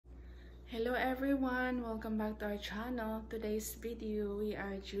Hello everyone, welcome back to our channel. Today's video we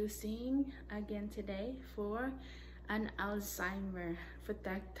are juicing again today for an Alzheimer.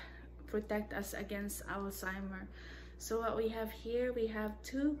 Protect us against Alzheimer. So what we have here, we have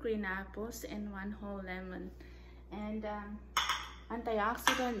 2 green apples and 1 whole lemon, and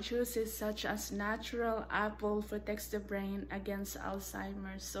antioxidant juices such as natural apple protects the brain against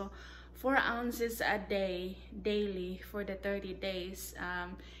Alzheimer. So 4 ounces a day daily for the 30 days.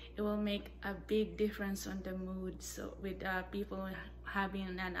 It will make a big difference on the mood, so with people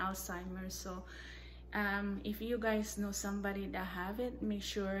having an Alzheimer. So if you guys know somebody that have it, make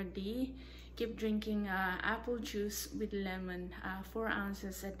sure they keep drinking apple juice with lemon, 4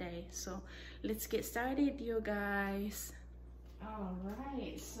 ounces a day. So let's get started, you guys. All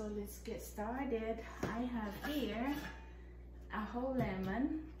right, so let's get started. I have here a whole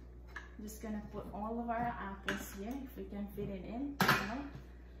lemon. I'm just gonna put all of our apples here if we can fit it in, you know?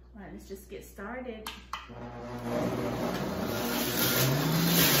 All right, let's just get started.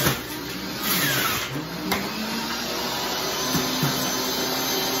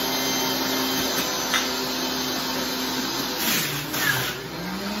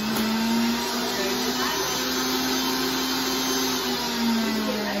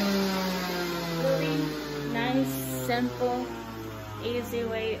 Really nice, simple, easy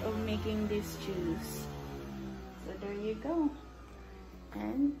way of making this juice. So there you go.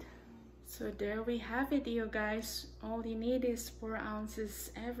 And so there we have it, you guys. All you need is 4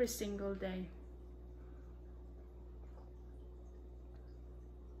 ounces every single day.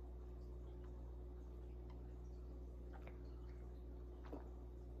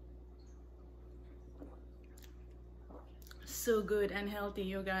 So good and healthy,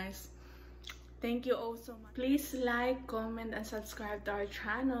 you guys. Thank you all so much. Please like, comment, and subscribe to our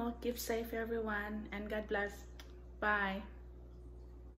channel. Keep safe, everyone, and God bless. Bye.